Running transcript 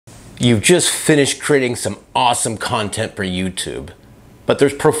You've just finished creating some awesome content for YouTube, but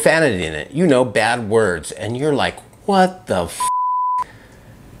there's profanity in it, you know, bad words, and you're like, what the f?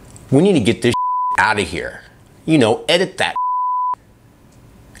 We need to get this out of here. You know, edit that.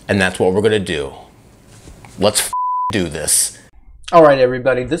 And that's what we're gonna do. Let's do this. All right,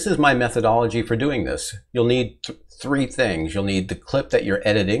 everybody, this is my methodology for doing this. You'll need three things. You'll need the clip that you're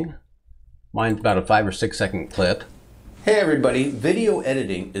editing. Mine's about a 5 or 6 second clip. Hey everybody, video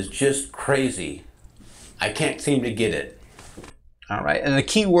editing is just crazy. I can't seem to get it. All right, and the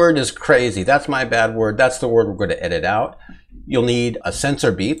key word is crazy. That's my bad word. That's the word we're going to edit out. You'll need a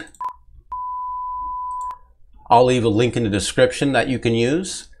censor beep. I'll leave a link in the description that you can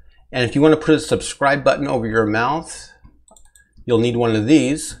use. And if you want to put a subscribe button over your mouth, you'll need one of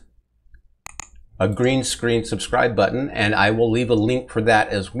these, a green screen subscribe button, and I will leave a link for that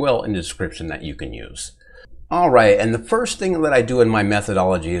as well in the description that you can use. All right, and the first thing that I do in my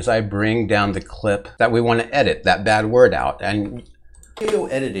methodology is I bring down the clip that we want to edit, that bad word out. And video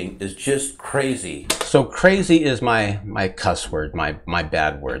editing is just crazy. So crazy is my cuss word, my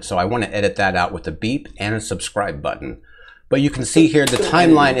bad word. So I want to edit that out with a beep and a subscribe button. But you can see here the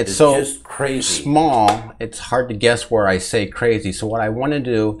timeline, it's so small, it's hard to guess where I say crazy. So what I want to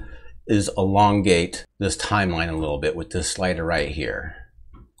do is elongate this timeline a little bit with this slider right here.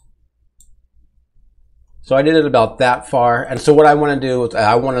 So I did it about that far. And so what I want to do is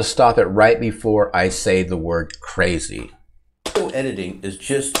I want to stop it right before I say the word crazy. Video editing is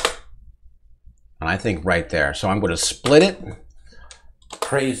just, and I think right there. So I'm going to split it.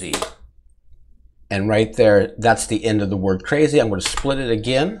 Crazy. And right there, that's the end of the word crazy. I'm going to split it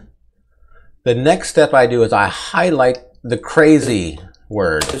again. The next step I do is I highlight the crazy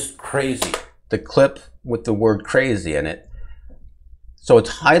word. Just crazy. The clip with the word crazy in it. So it's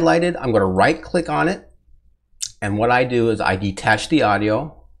highlighted. I'm going to right click on it. And what I do is I detach the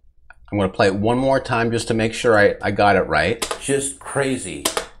audio. I'm going to play it one more time just to make sure I got it right. Just crazy.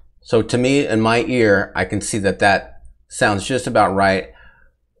 So to me, in my ear, I can see that that sounds just about right.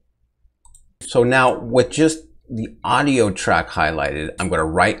 So now with just the audio track highlighted, I'm going to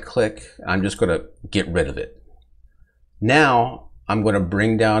right click. I'm just going to get rid of it. Now I'm going to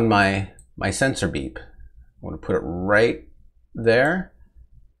bring down my censor beep. I'm going to put it right there.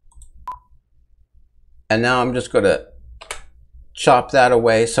 And now I'm just going to chop that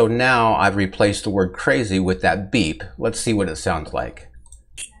away. So now I've replaced the word crazy with that beep. Let's see what it sounds like.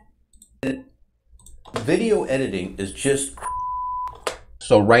 Video editing is just...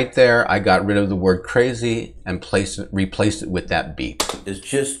 So right there, I got rid of the word crazy and replaced it with that beep. It's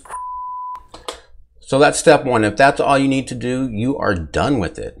just... So that's step one. If that's all you need to do, you are done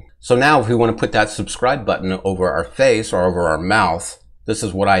with it. So now if we want to put that subscribe button over our face or over our mouth, this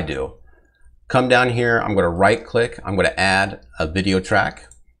is what I do. Come down here, I'm going to right click, I'm going to add a video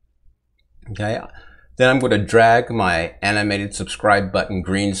track. Okay, then I'm going to drag my animated subscribe button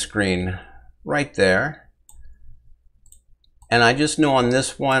green screen right there. And I just know on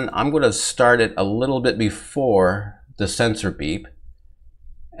this one, I'm going to start it a little bit before the censor beep.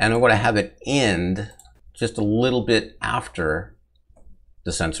 And I'm going to have it end just a little bit after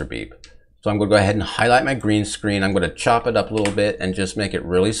the censor beep. So I'm going to go ahead and highlight my green screen. I'm going to chop it up a little bit and just make it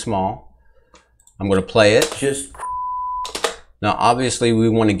really small. I'm going to play it. Now obviously we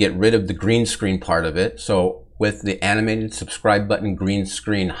want to get rid of the green screen part of it. So with the animated subscribe button green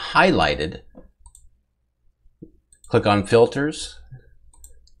screen highlighted, click on filters,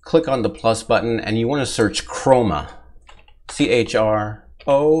 click on the plus button, and you want to search chroma,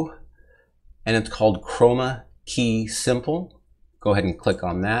 C-H-R-O, and it's called chroma key simple. Go ahead and click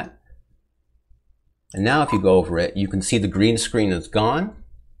on that. And now if you go over it, you can see the green screen is gone.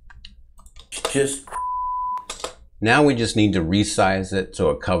 Now we just need to resize it so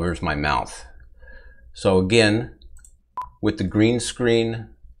it covers my mouth. So again, with the green screen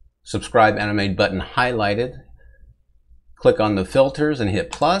subscribe animated button highlighted, click on the filters and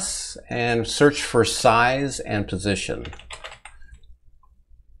hit plus and search for size and position.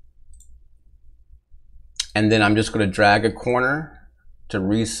 And then I'm just going to drag a corner to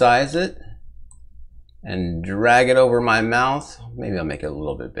resize it and drag it over my mouth. Maybe I'll make it a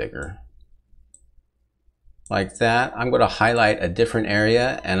little bit bigger. Like that. I'm going to highlight a different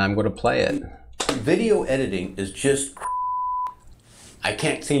area and I'm going to play it. Video editing is just... I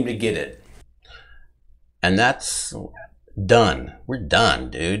can't seem to get it. And that's done. We're done,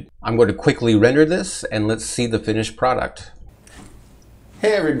 dude. I'm going to quickly render this and let's see the finished product.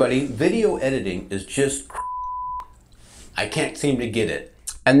 Hey everybody, video editing is just... I can't seem to get it.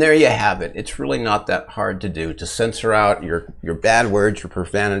 And there you have it. It's really not that hard to do, to censor out your bad words, your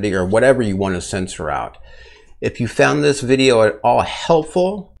profanity, or whatever you want to censor out. If you found this video at all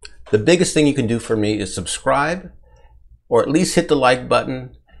helpful, The biggest thing you can do for me is subscribe, or at least hit the like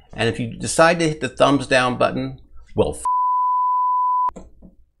button. And if you decide to hit the thumbs down button, well,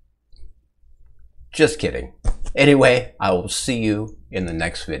 just kidding. Anyway, I will see you in the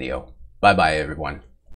next video. Bye-bye, everyone.